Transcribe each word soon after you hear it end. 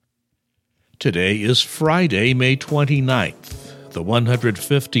Today is Friday, May 29th, the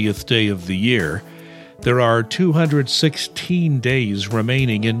 150th day of the year. There are 216 days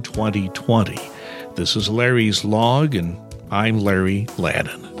remaining in 2020. This is Larry's Log, and I'm Larry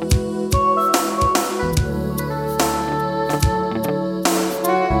Lannon.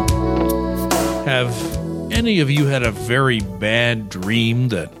 Have any of you had a very bad dream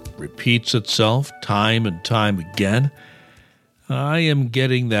that repeats itself time and time again? I am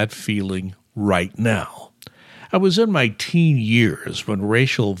getting that feeling right now. I was in my teen years when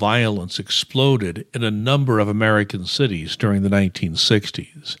racial violence exploded in a number of American cities during the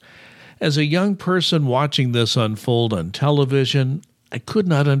 1960s. As a young person watching this unfold on television, I could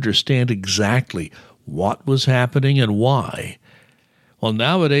not understand exactly what was happening and why. Well,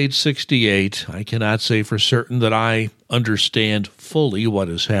 now at age 68, I cannot say for certain that I understand fully what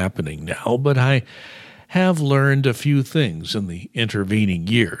is happening now, but I have learned a few things in the intervening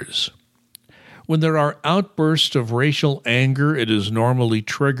years. When there are outbursts of racial anger, it is normally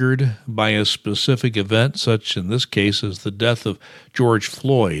triggered by a specific event, such in this case as the death of George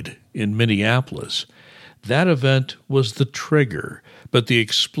Floyd in Minneapolis. That event was the trigger, but the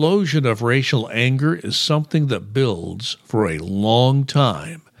explosion of racial anger is something that builds for a long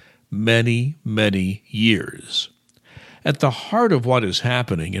time, many, many years. At the heart of what is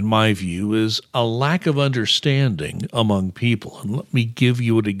happening, in my view, is a lack of understanding among people. And let me give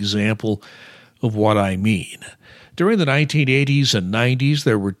you an example of what I mean. During the 1980s and 90s,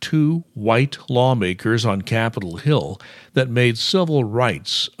 there were two white lawmakers on Capitol Hill that made civil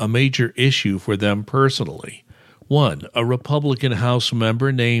rights a major issue for them personally. One, a Republican House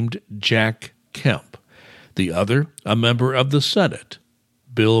member named Jack Kemp. The other, a member of the Senate,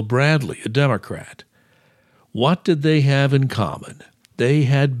 Bill Bradley, a Democrat. What did they have in common? They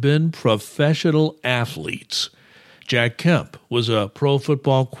had been professional athletes. Jack Kemp was a pro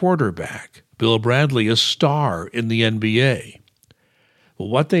football quarterback. Bill Bradley, a star in the NBA. Well,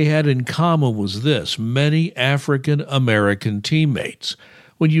 what they had in common was this: many African-American teammates.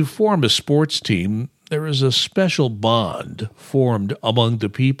 When you form a sports team, there is a special bond formed among the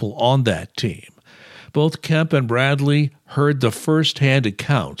people on that team. Both Kemp and Bradley heard the first-hand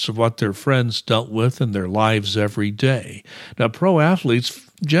accounts of what their friends dealt with in their lives every day. Now, pro athletes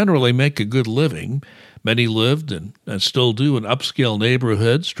generally make a good living. Many lived and still do in upscale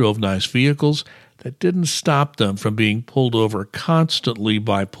neighborhoods, drove nice vehicles. That didn't stop them from being pulled over constantly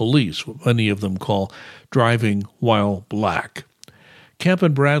by police, what many of them call driving while black. Kemp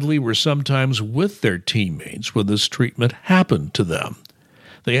and Bradley were sometimes with their teammates when this treatment happened to them.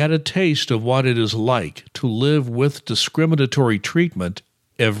 They had a taste of what it is like to live with discriminatory treatment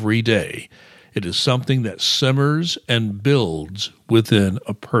every day. It is something that simmers and builds within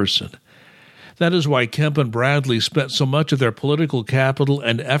a person. That is why Kemp and Bradley spent so much of their political capital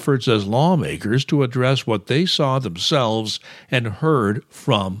and efforts as lawmakers to address what they saw themselves and heard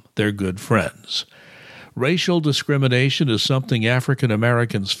from their good friends. Racial discrimination is something African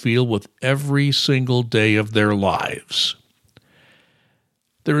Americans feel with every single day of their lives.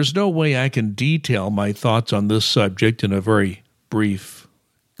 There is no way I can detail my thoughts on this subject in a very brief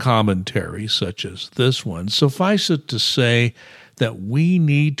commentary such as this one. Suffice it to say that we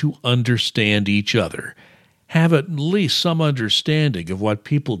need to understand each other, have at least some understanding of what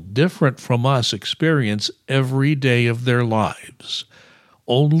people different from us experience every day of their lives.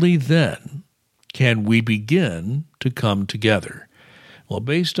 Only then can we begin to come together. Well,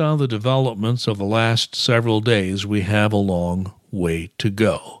 based on the developments of the last several days, we have a long way to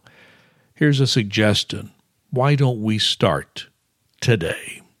go. Here's a suggestion. Why don't we start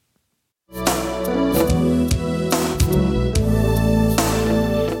today?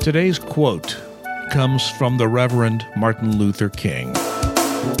 Today's quote comes from the Reverend Martin Luther King.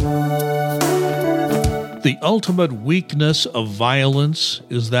 The ultimate weakness of violence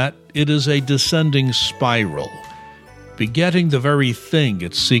is that it is a descending spiral, begetting the very thing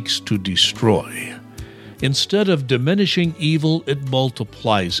it seeks to destroy. Instead of diminishing evil, it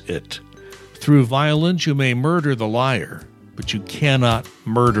multiplies it. Through violence, you may murder the liar, but you cannot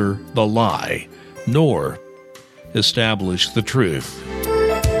murder the lie, nor establish the truth.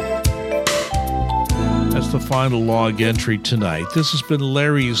 That's the final log entry tonight. This has been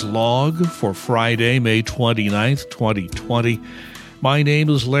Larry's Log for Friday, May 29th, 2020. My name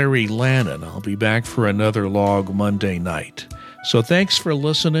is Larry Lannon. I'll be back for another log Monday night. So thanks for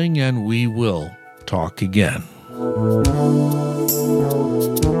listening, and we will talk again.